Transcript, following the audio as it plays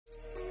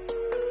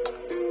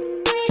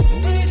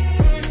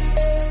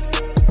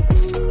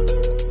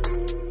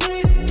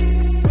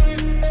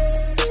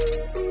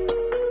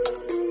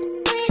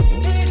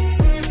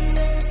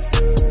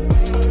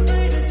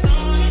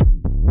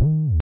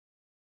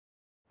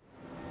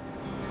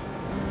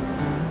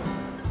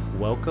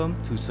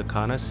welcome to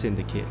Sakana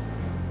Syndicate.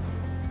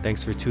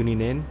 Thanks for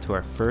tuning in to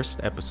our first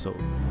episode.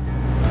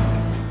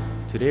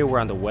 Today we're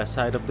on the west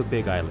side of the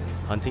Big Island,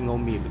 hunting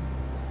Omilu,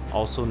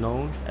 also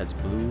known as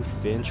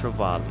Bluefin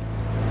Trevally.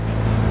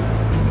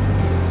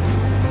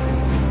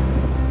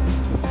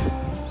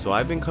 So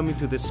I've been coming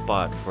to this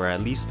spot for at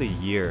least a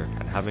year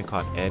and haven't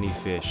caught any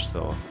fish,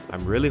 so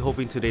I'm really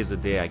hoping today's the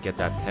day I get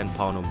that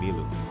 10-pound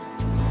Omilu.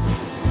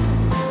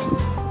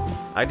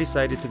 I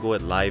decided to go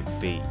at live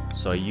bait,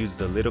 so I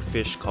used a little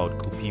fish called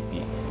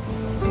kupipi.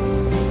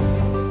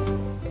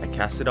 I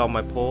casted out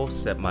my pole,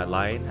 set my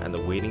line, and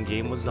the waiting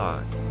game was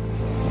on.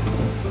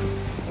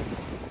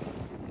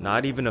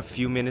 Not even a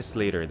few minutes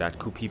later, that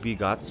kupipi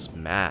got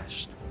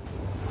smashed.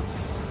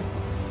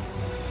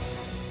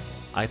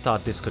 I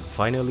thought this could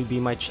finally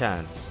be my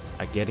chance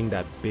at getting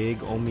that big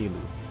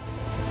Omilu.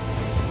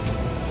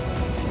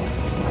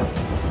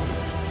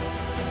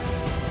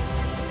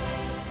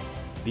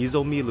 These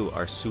Omilu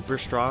are super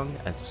strong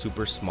and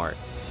super smart.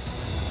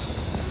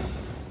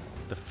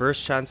 The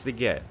first chance they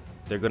get,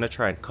 they're gonna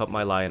try and cut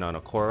my line on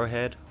a coral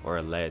head or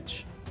a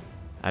ledge.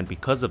 And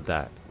because of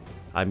that,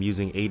 I'm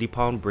using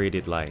 80-pound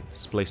braided line,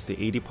 spliced to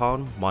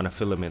 80-pound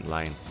monofilament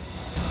line.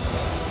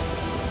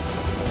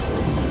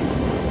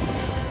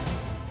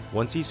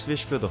 Once these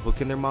fish feel the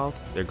hook in their mouth,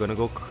 they're gonna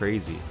go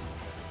crazy.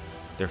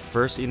 Their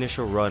first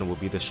initial run will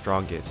be the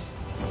strongest.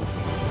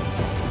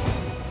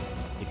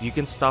 If you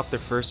can stop their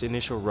first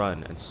initial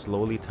run and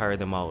slowly tire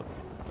them out,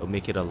 it'll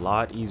make it a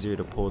lot easier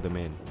to pull them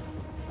in.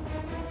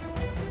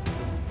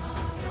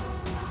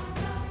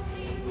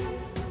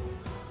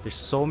 There's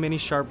so many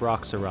sharp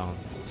rocks around,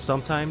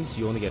 sometimes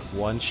you only get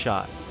one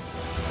shot.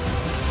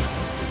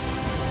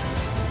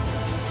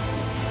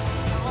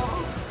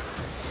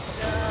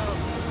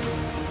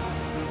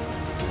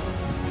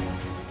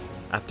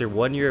 After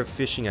 1 year of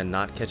fishing and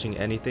not catching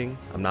anything,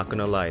 I'm not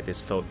gonna lie,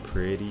 this felt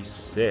pretty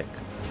sick.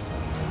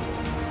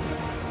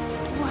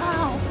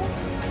 Wow!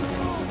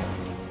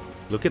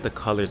 Look at the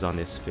colors on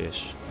this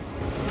fish.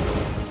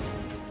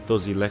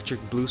 Those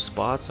electric blue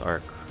spots are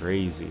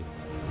crazy.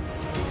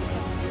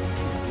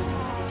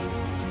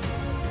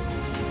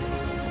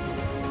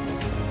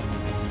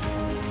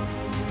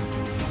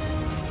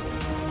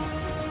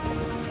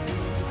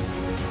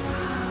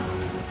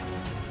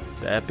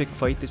 The epic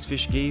fight this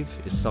fish gave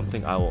is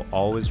something I will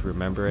always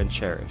remember and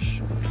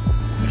cherish.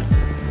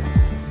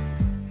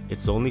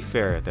 It's only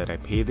fair that I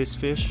pay this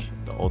fish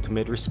the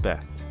ultimate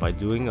respect by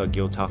doing a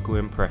Gyotaku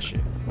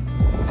impression.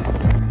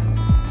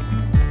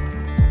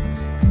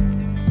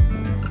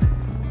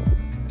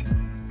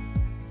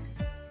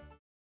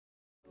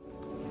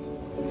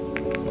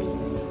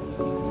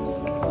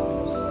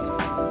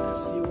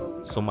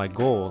 So my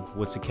goal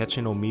was to catch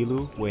an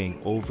Omilu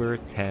weighing over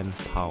 10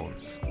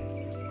 pounds.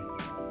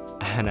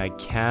 And I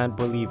can't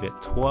believe it,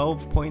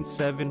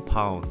 12.7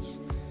 pounds.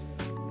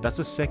 That's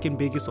the second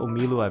biggest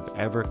Omilu I've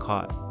ever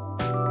caught.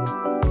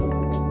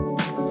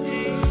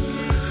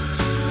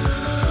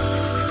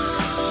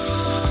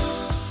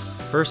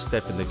 First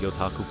step in the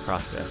Gyotaku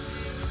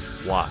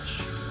process,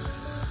 wash.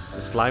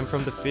 The slime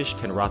from the fish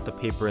can rot the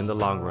paper in the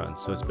long run,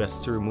 so it's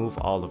best to remove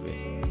all of it.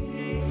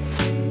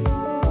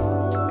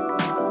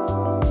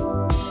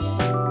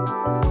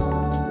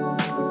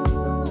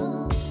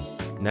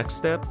 Next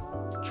step,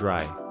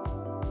 dry.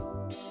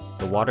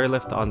 The water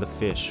left on the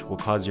fish will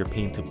cause your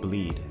paint to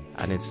bleed,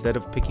 and instead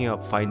of picking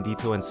up fine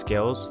detail and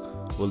scales,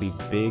 will leave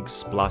big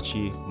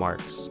splotchy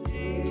marks.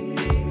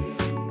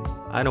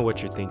 I know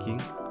what you're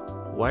thinking.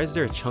 Why is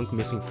there a chunk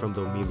missing from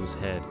the Omilu's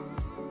head?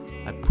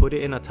 I put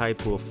it in a tide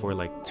pool for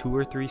like 2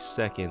 or 3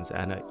 seconds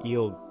and an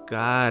eel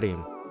got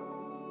him.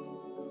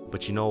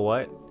 But you know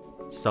what?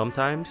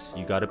 Sometimes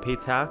you gotta pay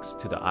tax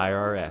to the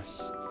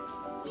IRS.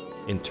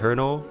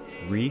 Internal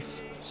Reef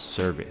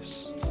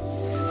Service.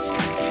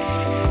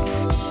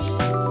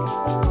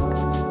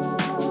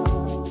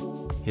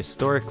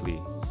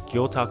 Historically,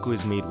 Gyotaku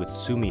is made with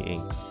sumi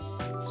ink.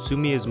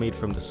 Sumi is made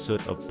from the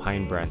soot of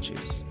pine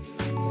branches.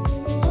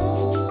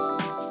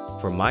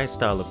 For my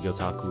style of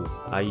Gyotaku,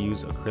 I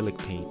use acrylic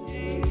paint.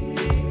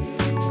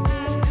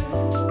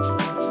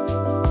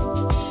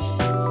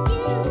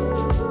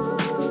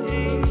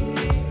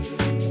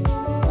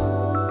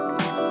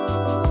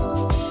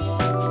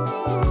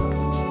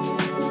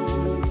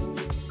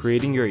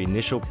 Creating your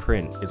initial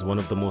print is one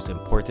of the most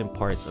important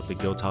parts of the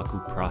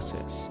Gyotaku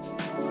process.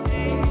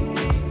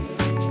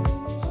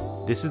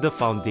 This is the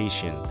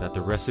foundation that the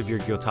rest of your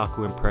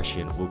Gyotaku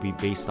impression will be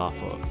based off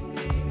of.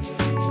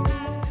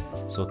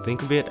 So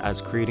think of it as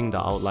creating the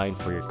outline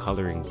for your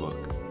coloring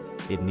book.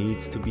 It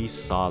needs to be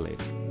solid.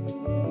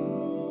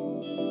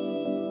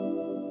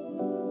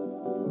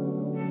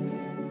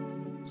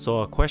 So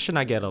a question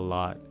I get a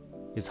lot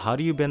is, how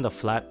do you bend a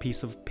flat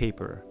piece of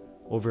paper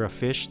over a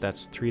fish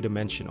that's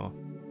 3-dimensional?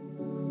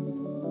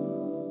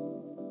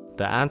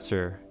 The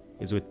answer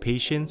is with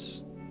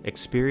patience,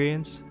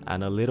 experience,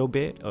 and a little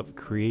bit of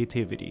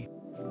creativity.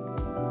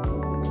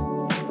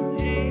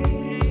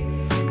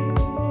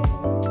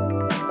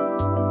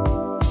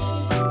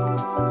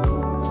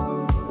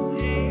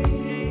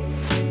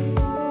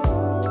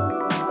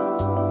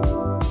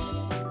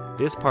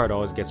 This part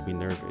always gets me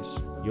nervous.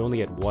 You only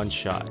get one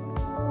shot.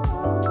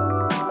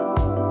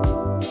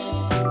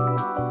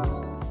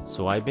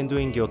 So I've been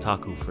doing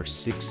Gyotaku for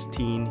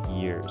 16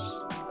 years.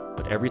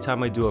 But every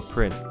time I do a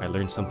print, I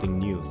learn something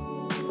new.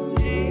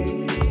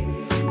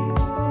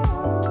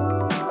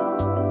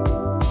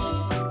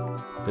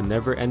 The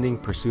never-ending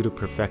pursuit of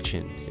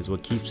perfection is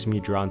what keeps me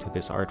drawn to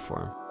this art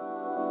form.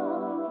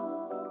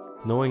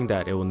 Knowing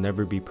that it will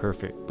never be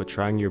perfect, but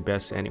trying your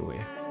best anyway.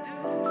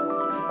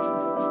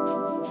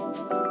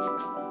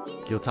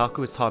 Gyotaku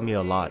has taught me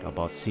a lot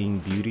about seeing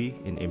beauty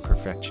in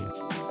imperfection.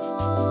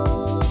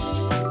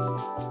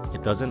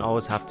 It doesn't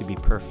always have to be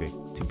perfect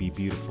to be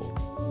beautiful.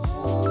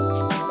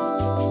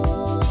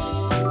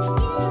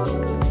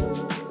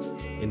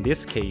 In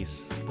this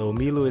case, the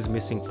Omilu is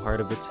missing part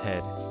of its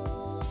head,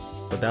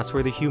 but that's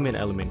where the human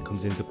element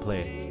comes into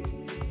play.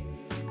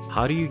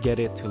 How do you get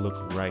it to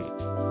look right?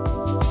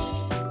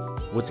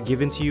 What's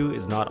given to you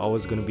is not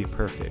always going to be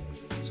perfect,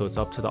 so it's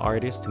up to the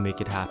artist to make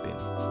it happen.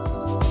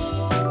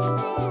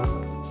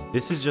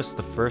 This is just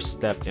the first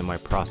step in my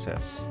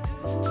process.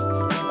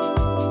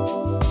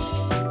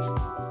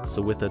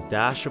 So with a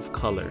dash of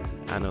color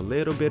and a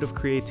little bit of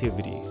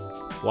creativity,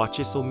 watch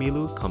this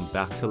Omilu come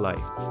back to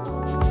life.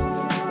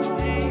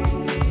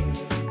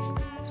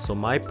 So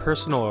my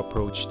personal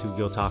approach to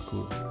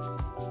Gyotaku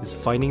is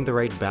finding the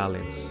right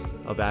balance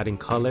of adding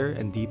color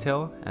and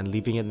detail and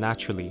leaving it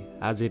naturally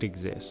as it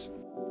exists.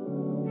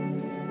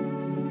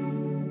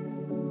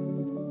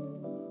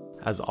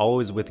 As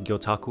always with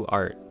Gyotaku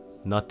art,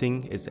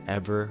 nothing is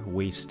ever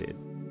wasted.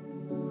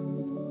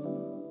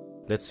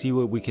 Let's see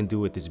what we can do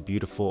with this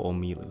beautiful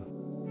Omilu.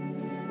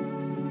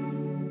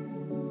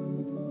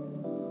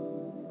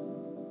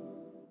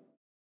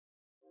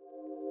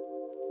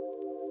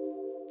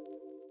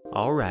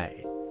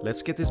 Alright,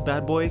 let's get this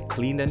bad boy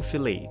cleaned and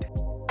filleted.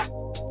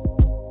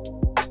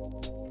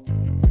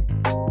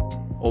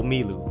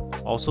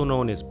 Omilu, also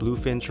known as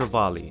Bluefin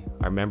Trevally,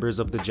 are members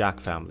of the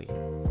jack family,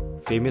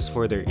 famous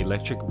for their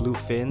electric blue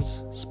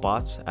fins,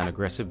 spots, and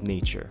aggressive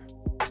nature.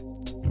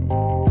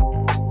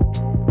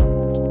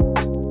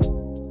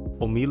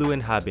 Omilu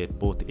inhabit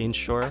both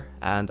inshore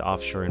and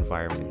offshore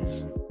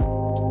environments.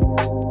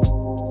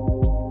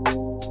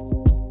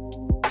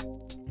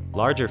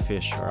 Larger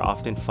fish are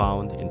often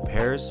found in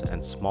pairs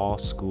and small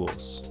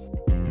schools.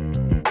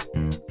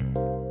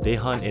 They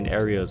hunt in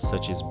areas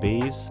such as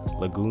bays,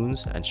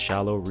 lagoons, and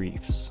shallow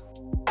reefs.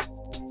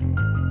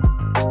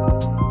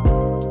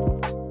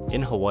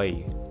 In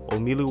Hawaii,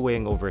 Omilu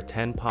weighing over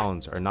 10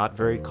 pounds are not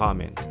very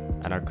common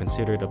and are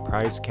considered a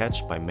prize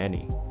catch by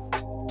many.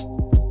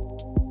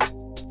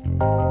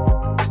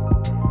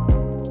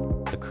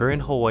 The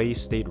current Hawaii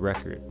state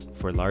record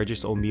for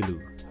largest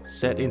Omilu,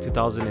 set in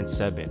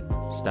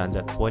 2007, stands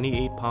at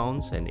 28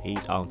 pounds and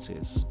 8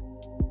 ounces.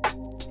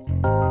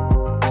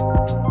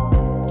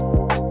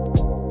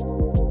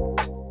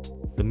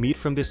 The meat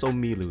from this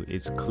Omilu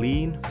is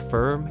clean,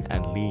 firm,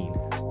 and lean.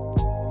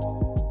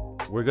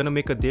 We're gonna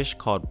make a dish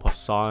called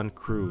Poisson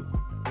cru.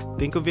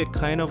 Think of it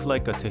kind of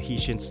like a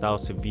Tahitian style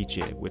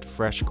ceviche with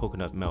fresh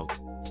coconut milk.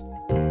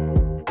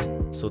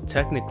 So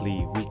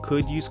technically, we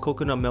could use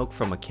coconut milk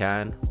from a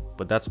can,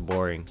 but that's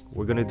boring.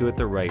 We're gonna do it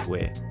the right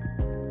way.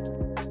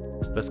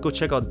 Let's go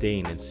check out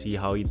Dane and see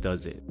how he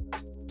does it.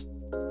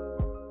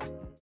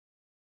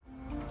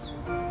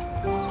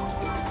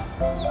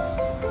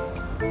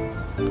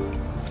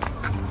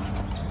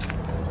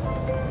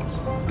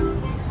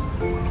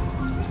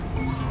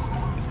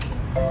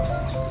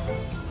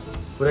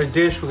 With our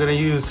dish, we're gonna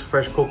use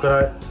fresh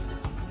coconut.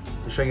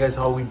 I'll show you guys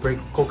how we break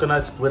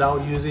coconuts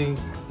without using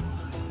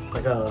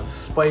like a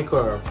spike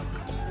or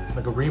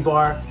like a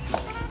rebar.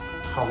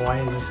 How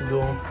Hawaiians used to do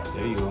them.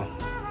 There you go.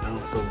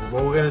 So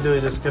what we're gonna do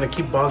is just gonna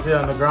keep bouncing it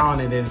on the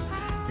ground, and then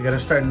you're gonna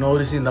start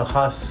noticing the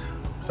husk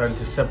starting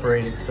to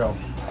separate itself.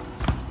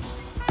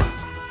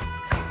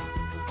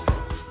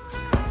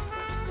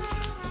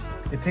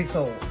 It takes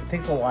a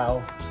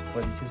while,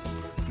 but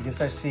you can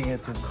start seeing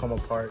it to come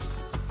apart.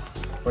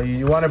 But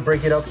you want to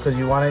break it up because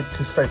you want it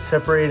to start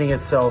separating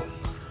itself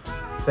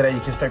so that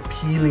you can start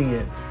peeling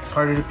it. It's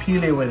harder to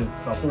peel it when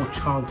it's a whole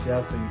chunk,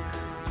 yeah? So you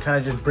kind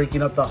of just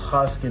breaking up the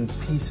husk in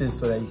pieces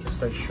so that you can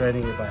start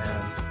shredding it by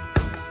hand.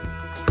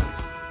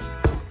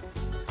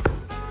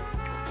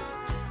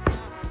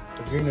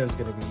 The greener is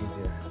going to be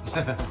easier.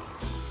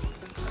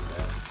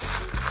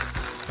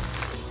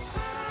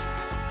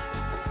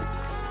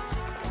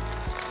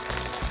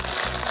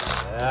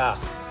 Yeah.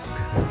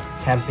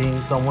 Camping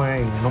somewhere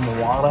in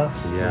Numawara,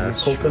 yeah,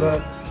 that's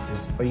coconut.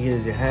 Just all you get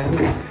is your hands,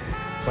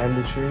 climb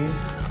the tree.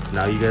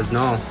 Now you guys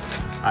know.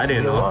 I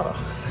didn't know. Water.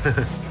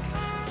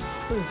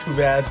 Wasn't too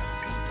bad.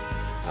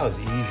 That was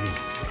easy.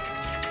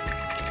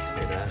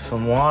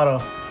 Some water.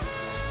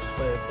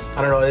 But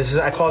I don't know.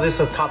 I call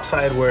this a top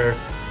side where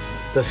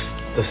the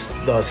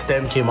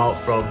stem came out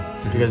from,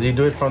 because you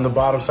do it from the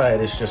bottom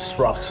side, it's just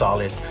rock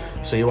solid.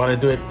 So you want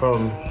to do it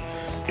from,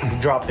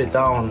 drop it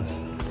down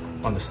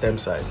on the stem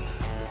side.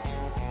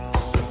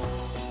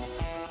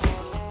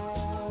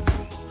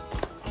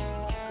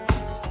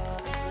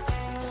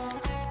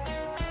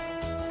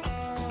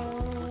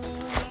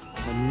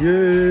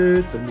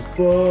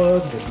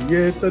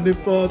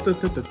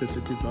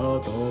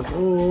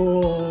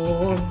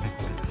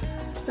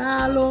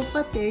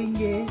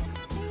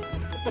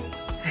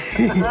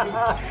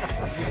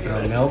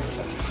 Milk,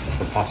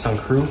 the Poisson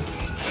crew.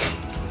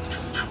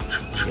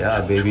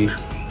 Yeah, baby.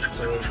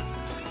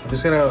 I'm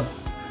just gonna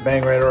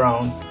bang right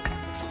around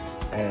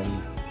and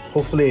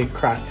hopefully it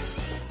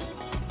cracks.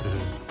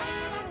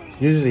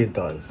 Usually it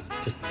does.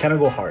 Just kind of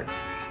go hard.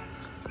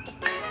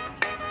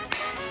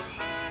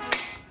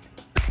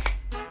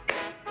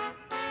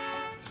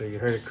 So you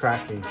heard it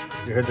cracking.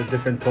 You heard the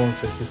different tones,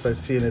 so you start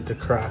seeing it to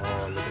crack.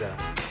 Oh, look at that.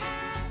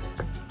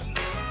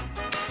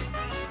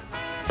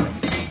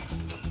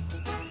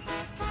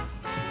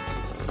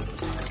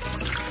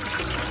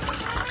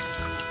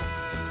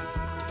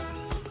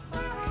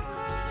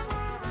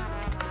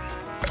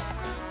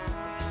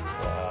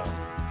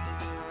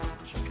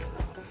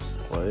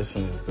 Well, this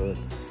one is good.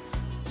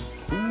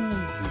 Ooh,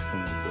 this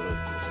one is good.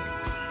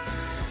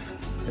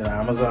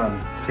 Yeah, Amazon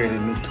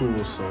created new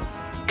tools, so.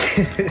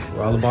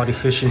 We're all about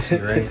efficiency,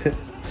 right?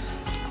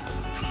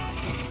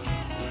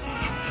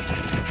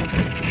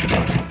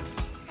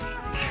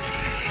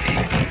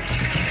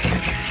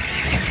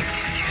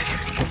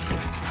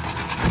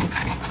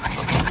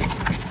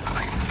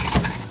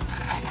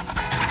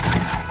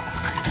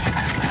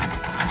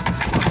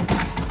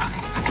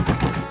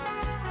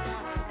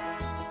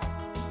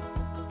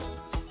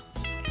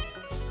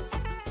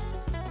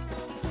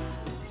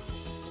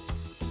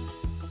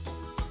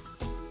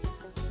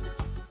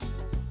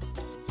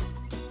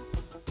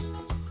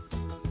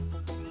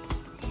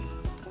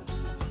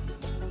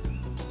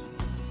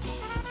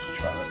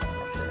 Try that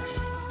one first.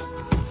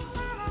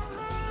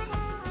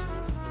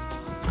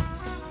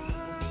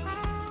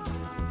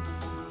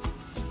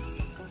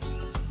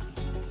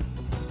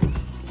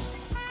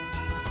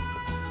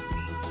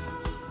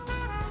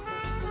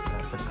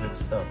 That's some good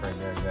stuff right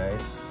there,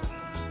 guys.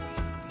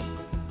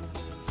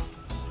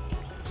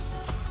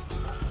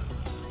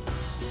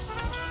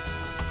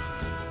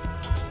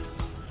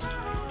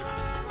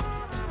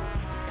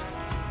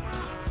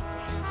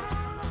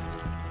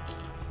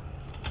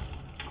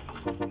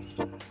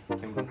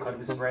 Can we cut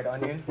this red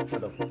onion for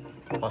the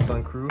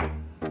Poisson crew?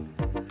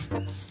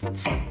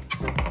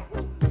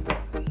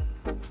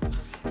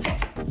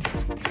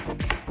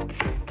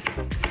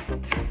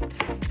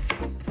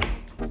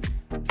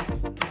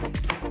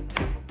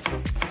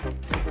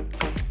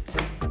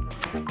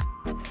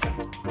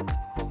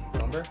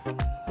 Number?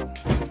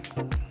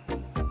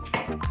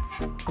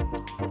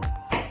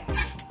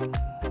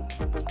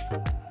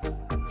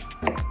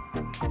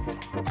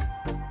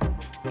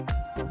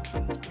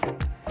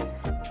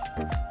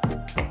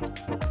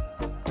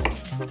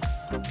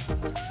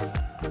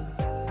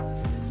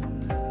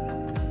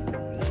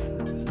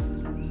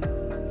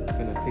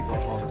 Take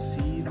off all the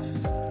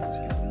seeds. Just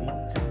get the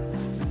meat.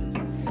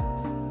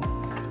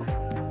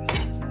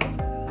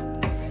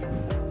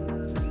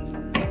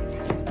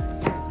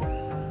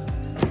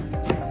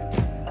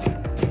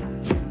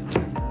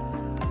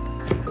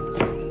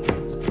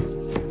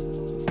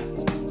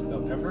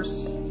 Bell peppers.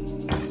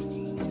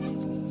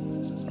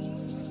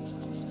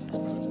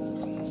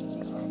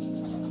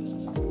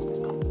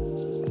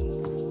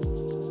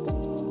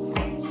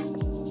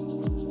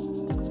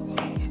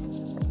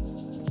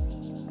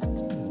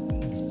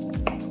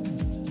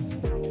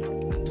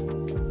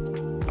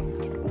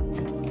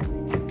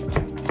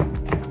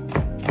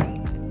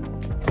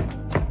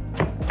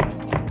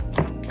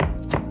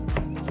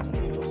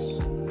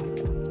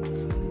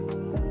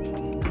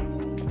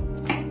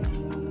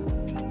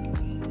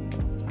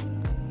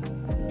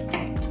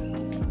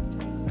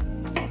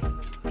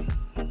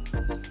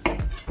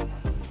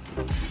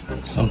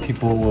 Some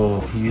people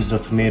will use the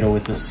tomato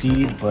with the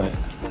seed, but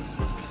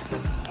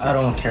I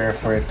don't care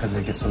for it because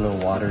it gets a little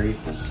watery,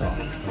 so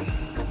I'm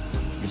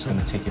just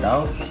gonna take it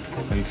out.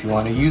 But if you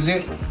want to use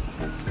it,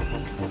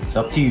 it's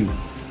up to you.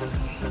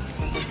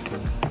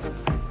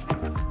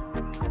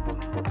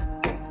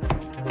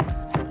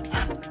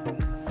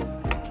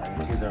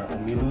 Here's our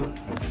Omilu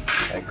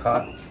that I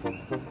caught.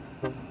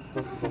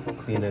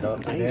 Clean it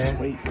up. Nice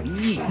white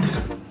meat.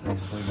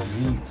 Nice white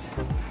meat.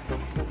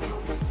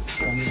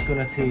 I'm just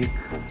gonna take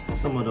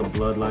some of the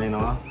bloodline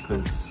off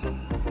because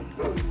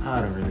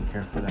I don't really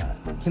care for that.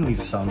 You can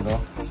leave some though.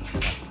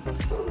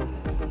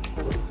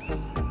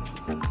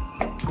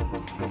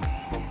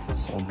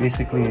 So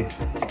basically,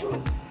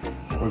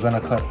 we're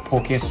gonna cut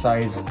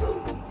poke-sized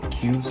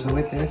cubes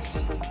with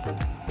this.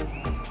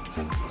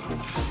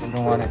 You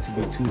don't want it to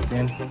be too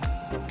thin.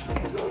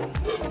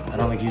 I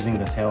don't like using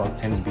the tail. It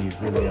tends to be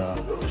really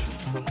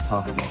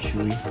tough and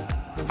chewy.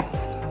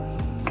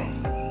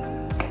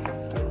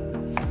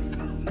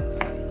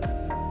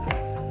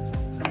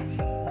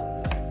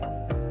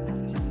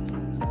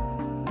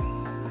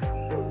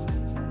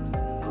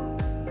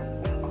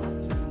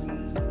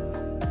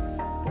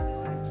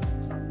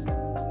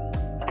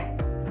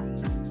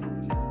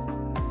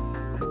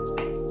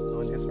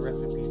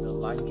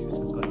 Lime juice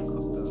is going to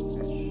cook the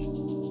fish.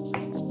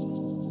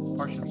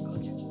 Partially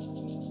cook it.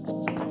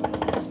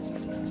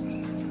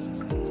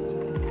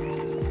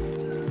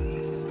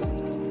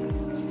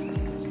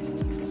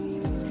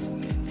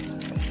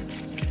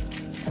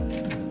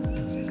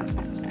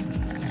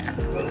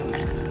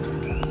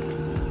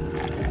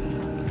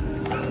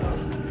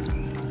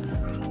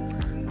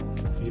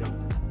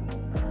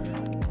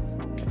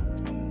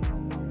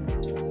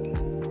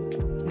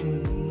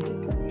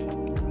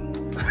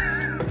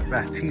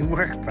 bro.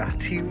 Teamwork, bro.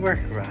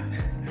 Teamwork, bro.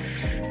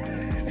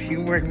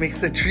 Teamwork makes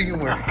the dream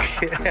work.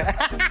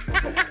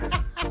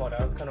 Oh,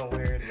 that was kind of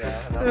weird, bro.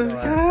 That's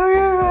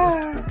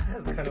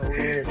kind of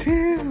weird.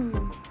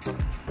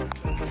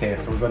 Okay,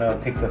 so we're gonna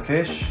take the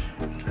fish,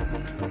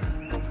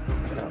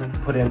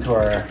 put it into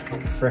our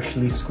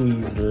freshly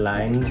squeezed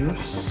lime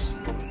juice.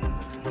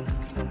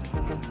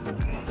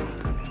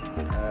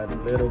 Add a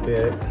little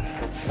bit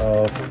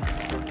of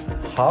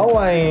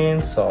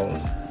Hawaiian salt.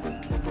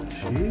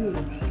 Mix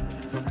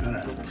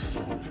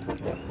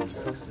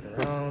it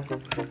around.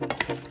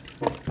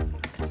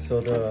 So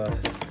the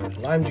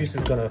lime juice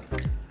is gonna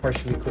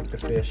partially cook the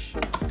fish.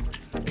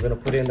 We're gonna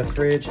put it in the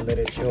fridge and let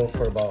it chill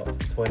for about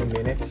 20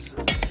 minutes.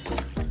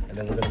 And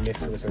then we're gonna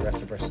mix it with the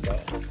rest of our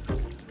stuff.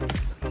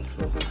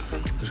 So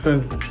just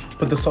gonna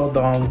put the salt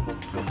down.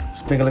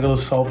 Just make it like a little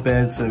salt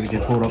bed so we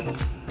can hold up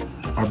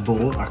our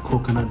bowl, our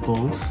coconut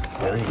bowls.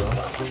 There you go.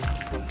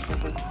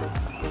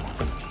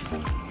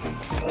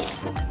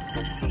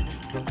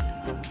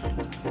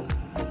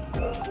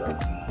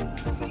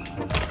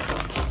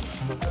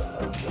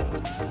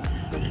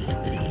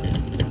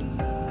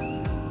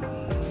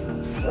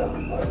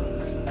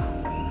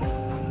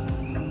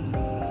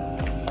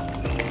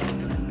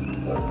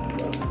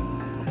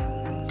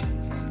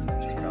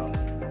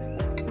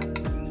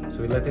 So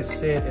we let this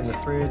sit in the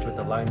fridge with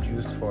the lime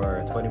juice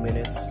for 20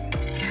 minutes. So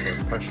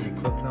it's partially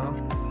cooked now.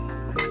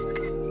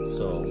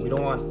 So we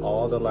don't want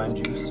all the lime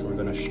juice. So we're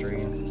gonna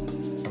strain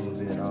some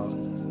of it out.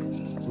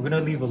 We're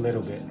gonna leave a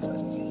little bit, but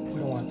we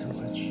don't want too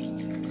much.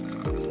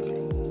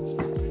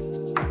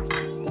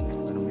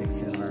 We're gonna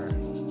mix in our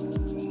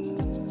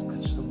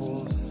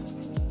vegetables.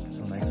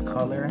 Some nice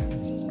color.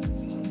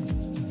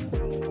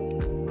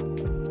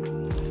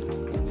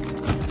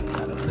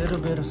 Add a little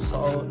bit of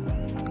salt.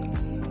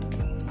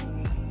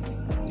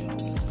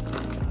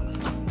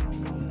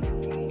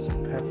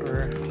 Some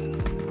pepper.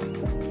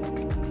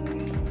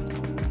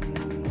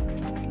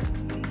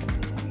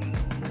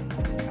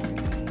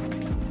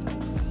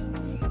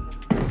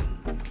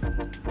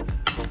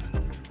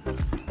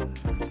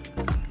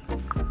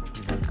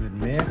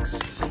 Mix.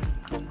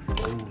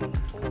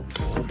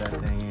 Fold that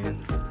thing in.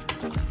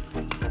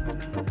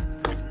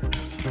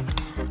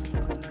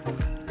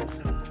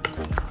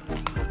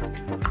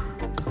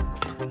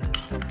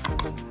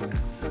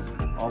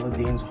 All of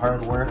Dean's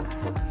hard work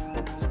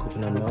is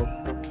coconut milk.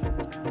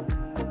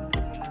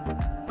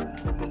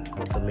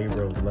 It's a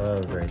labor of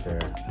love right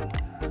there.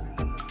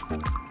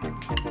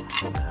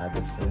 Add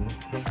this in.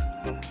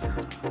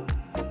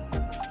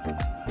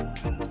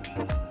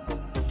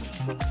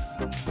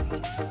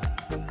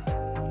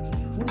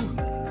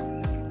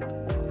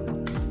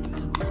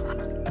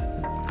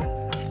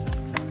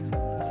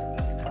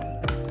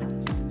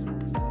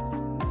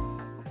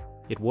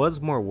 It was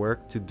more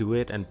work to do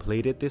it and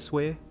plate it this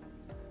way,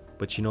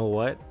 but you know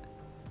what?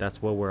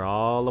 That's what we're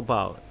all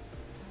about.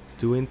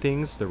 Doing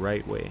things the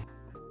right way.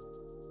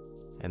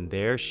 And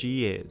there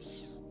she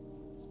is.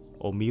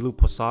 Omilu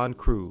Poisson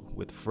crew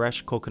with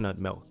fresh coconut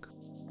milk.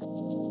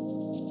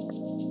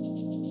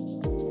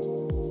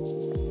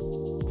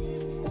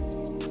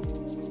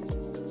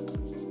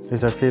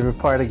 Here's our favorite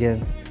part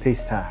again,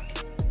 taste time.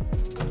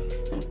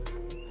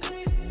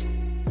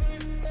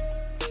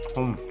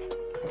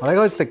 I like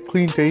how it's like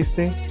clean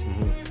tasting.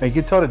 And you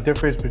can tell the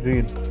difference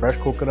between fresh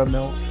coconut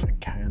milk and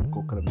canned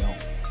coconut milk.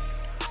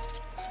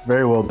 It's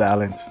very well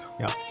balanced.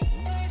 Yeah.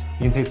 You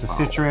can taste the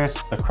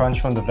citrus, the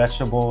crunch from the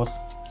vegetables,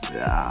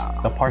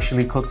 the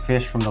partially cooked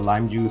fish from the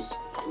lime juice.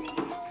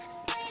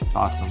 It's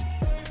awesome.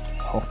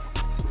 Oh.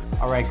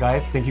 Alright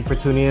guys, thank you for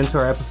tuning in to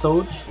our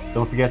episode.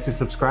 Don't forget to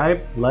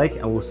subscribe, like,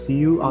 and we'll see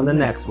you on the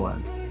next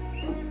one.